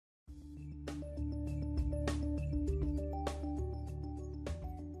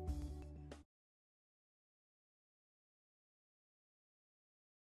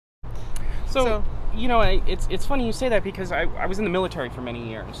So you know, it's funny you say that because I was in the military for many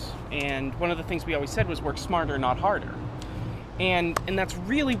years, and one of the things we always said was work smarter, not harder. And that's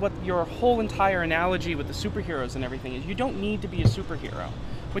really what your whole entire analogy with the superheroes and everything is. You don't need to be a superhero.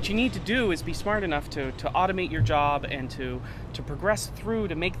 What you need to do is be smart enough to automate your job and to progress through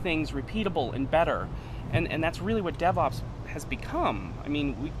to make things repeatable and better. And that's really what DevOps has become. I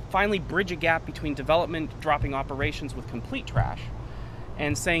mean, we finally bridge a gap between development dropping operations with complete trash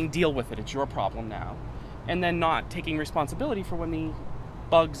and saying, deal with it, it's your problem now. And then not taking responsibility for when the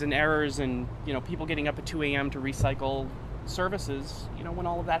bugs and errors and, you know, people getting up at 2 a.m. to recycle services, you know, when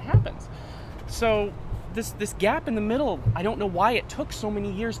all of that happens. So this gap in the middle, I don't know why it took so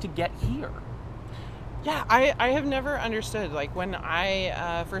many years to get here. Yeah, I have never understood. Like, when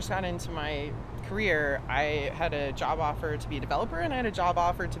I first got into my career, I had a job offer to be a developer and I had a job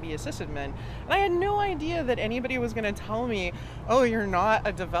offer to be a sysadmin. And I had no idea that anybody was going to tell me, oh, you're not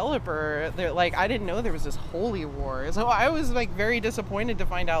a developer. Like, I didn't know there was this holy war. So I was like very disappointed to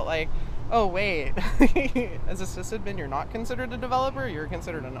find out, like, oh, wait, as a sysadmin, you're not considered a developer, you're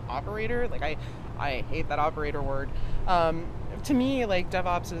considered an operator. Like, I hate that operator word. To me, like,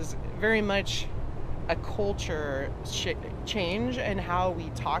 DevOps is very much a culture change and how we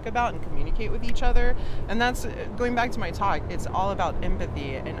talk about and communicate with each other. And that's, going back to my talk, it's all about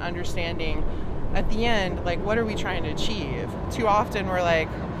empathy and understanding at the end, like, what are we trying to achieve? Too often we're like,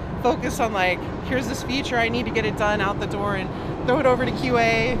 focused on, like, here's this feature, I need to get it done out the door and throw it over to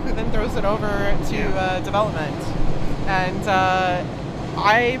QA, who then throws it over to development. And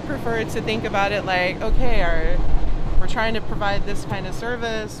I prefer to think about it like, okay, we're trying to provide this kind of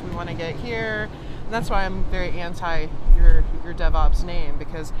service, we want to get here. And that's why I'm very anti your DevOps name,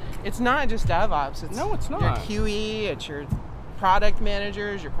 because it's not just DevOps. No, it's not. Your QE, it's your product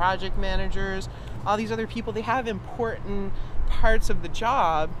managers, your project managers, all these other people. They have important parts of the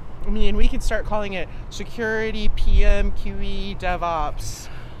job. I mean, we could start calling it security, PM, QE, DevOps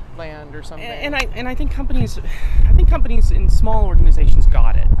land or something. And I think companies in small organizations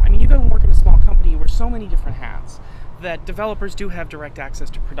got it. I mean, you go and work in a small company, you wear so many different hats that developers do have direct access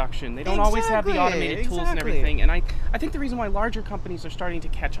to production. They don't always have the automated tools and everything. And I think the reason why larger companies are starting to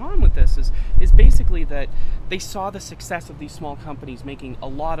catch on with this is basically that they saw the success of these small companies making a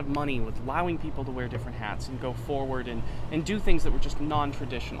lot of money with allowing people to wear different hats and go forward and do things that were just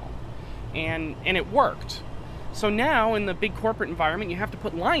non-traditional. And it worked. So now in the big corporate environment, you have to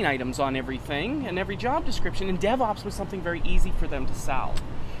put line items on everything and every job description, and DevOps was something very easy for them to sell.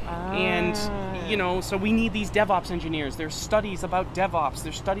 And, you know, so we need these DevOps engineers. There's studies about DevOps.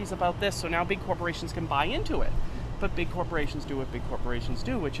 There's studies about this. So now big corporations can buy into it. But big corporations do what big corporations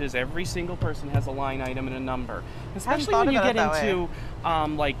do, which is every single person has a line item and a number. Especially when you get into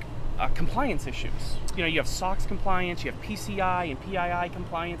compliance issues. You know, you have SOX compliance, you have PCI and PII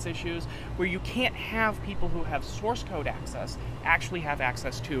compliance issues, where you can't have people who have source code access actually have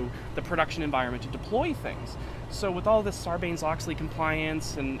access to the production environment to deploy things. So with all this Sarbanes-Oxley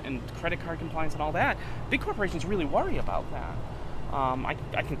compliance and credit card compliance and all that, big corporations really worry about that.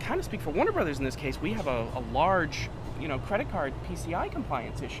 I can kind of speak for Warner Brothers in this case. We have a large, you know, credit card PCI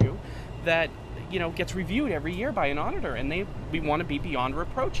compliance issue that, you know, gets reviewed every year by an auditor, and we want to be beyond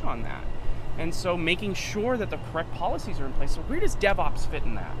reproach on that. And so making sure that the correct policies are in place. So where does DevOps fit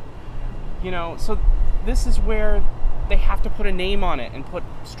in that? You know, so this is where they have to put a name on it and put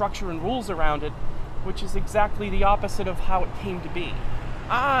structure and rules around it, which is exactly the opposite of how it came to be.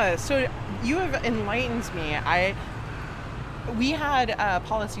 So you have enlightened me. We had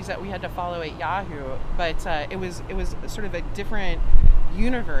policies that we had to follow at Yahoo, but it was sort of a different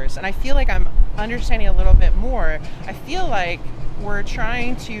universe, and I feel like I'm understanding a little bit more. I feel like we're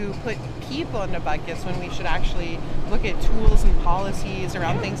trying to put people into buckets when we should actually look at tools and policies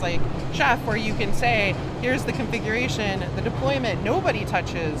around things like Chef, where you can say, here's the configuration, the deployment, nobody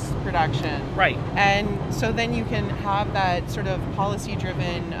touches production. Right. And so then you can have that sort of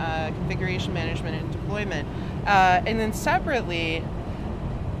policy-driven configuration management and deployment. And then separately,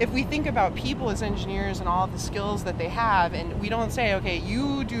 if we think about people as engineers and all the skills that they have, and we don't say, okay,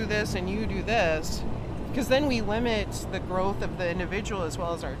 you do this and you do this, because then we limit the growth of the individual as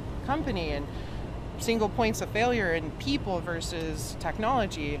well as our company, and single points of failure in people versus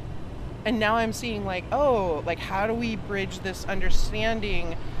technology. And now I'm seeing, like, oh, like, how do we bridge this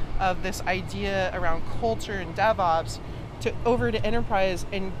understanding of this idea around culture and DevOps over to enterprise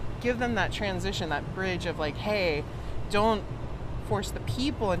and give them that transition, that bridge of, like, hey, don't force the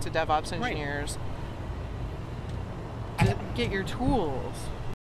people into DevOps engineers. Right. Get your tools.